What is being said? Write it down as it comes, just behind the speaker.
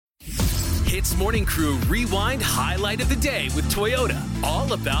HITZ Morning Crew Rewind Highlight of the Day with Toyota.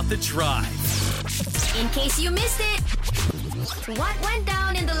 All about the drive. In case you missed it, what went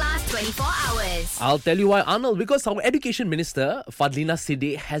down in the last 24 hours? I'll tell you why, Arnold, because our Education Minister, Fadlina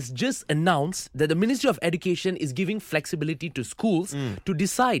Siddique, has just announced that the Ministry of Education is giving flexibility to schools to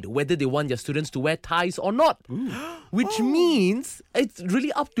decide whether they want their students to wear ties or not. Which means it's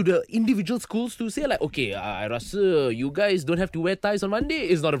really up to the individual schools to say like, okay, I rasa you guys don't have to wear ties on Monday.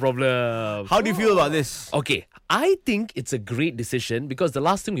 It's not a problem. How do you feel about this? Okay, I think it's a great decision because the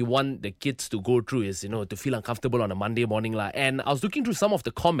last thing we want the kids to go through is, to feel uncomfortable on a Monday morning. And I was looking through some of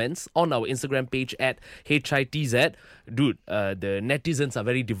the comments on our Instagram page at HITZ. Dude, the netizens are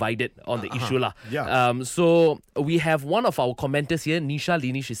very divided on the issue. Yeah. So we have one of our commenters here, Nisha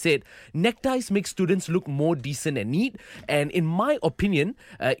Lini. She said, neckties make students look more decent and neat. And in my opinion,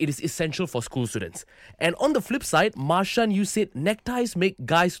 it is essential for school students. And on the flip side, Marshan, you said neckties make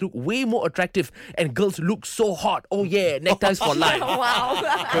guys look way more attractive and girls look so hot. Oh yeah, neckties for life. Wow.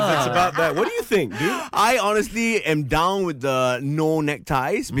 Because it's about that. What do you think, dude? I honestly am down with the no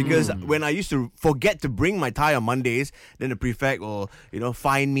neckties because when I used to forget to bring my tie on Mondays, then the prefect will,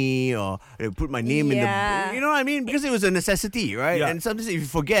 fine me or put my name in the... You know what I mean? Because it was a necessity, right? Yeah. And sometimes if you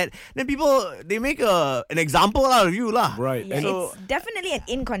forget, then people, they make an example out of you lah. Right. Yeah, And it's definitely an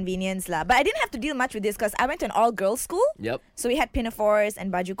inconvenience lah. But I didn't have to deal much with this because I went to an all-girls school. Yep. So we had pinafores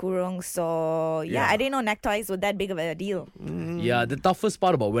and baju kurung. So Yeah. I didn't know neckties were that big of a deal. Yeah, the toughest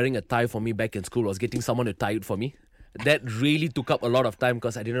part about wearing a tie for me back in school was getting someone to tie it for me. That really took up a lot of time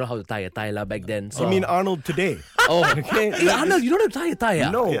because I didn't know how to tie a tie back then. So. You mean Arnold today? Oh, Okay. Hey, Arnold, you don't know how to tie a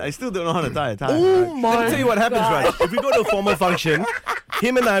tie? No. Yeah, I still don't know how to tie a tie. Oh my. Let me tell you what happens, right? If we go to a formal function,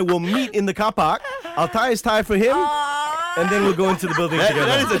 him and I will meet in the car park. I'll tie his tie for him, and then we'll go into the building together.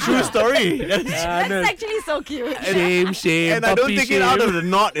 That is a true story. That's actually so cute. Shame. And I don't puppy take it out shame. of the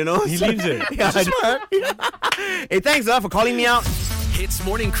knot, He leaves it. Yeah, Hey, thanks for calling me out. HITZ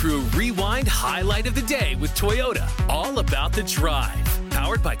Morning Crew Rewind Highlight of the Day with Toyota. All about the drive.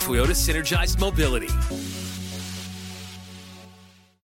 Powered by Toyota Synergized Mobility.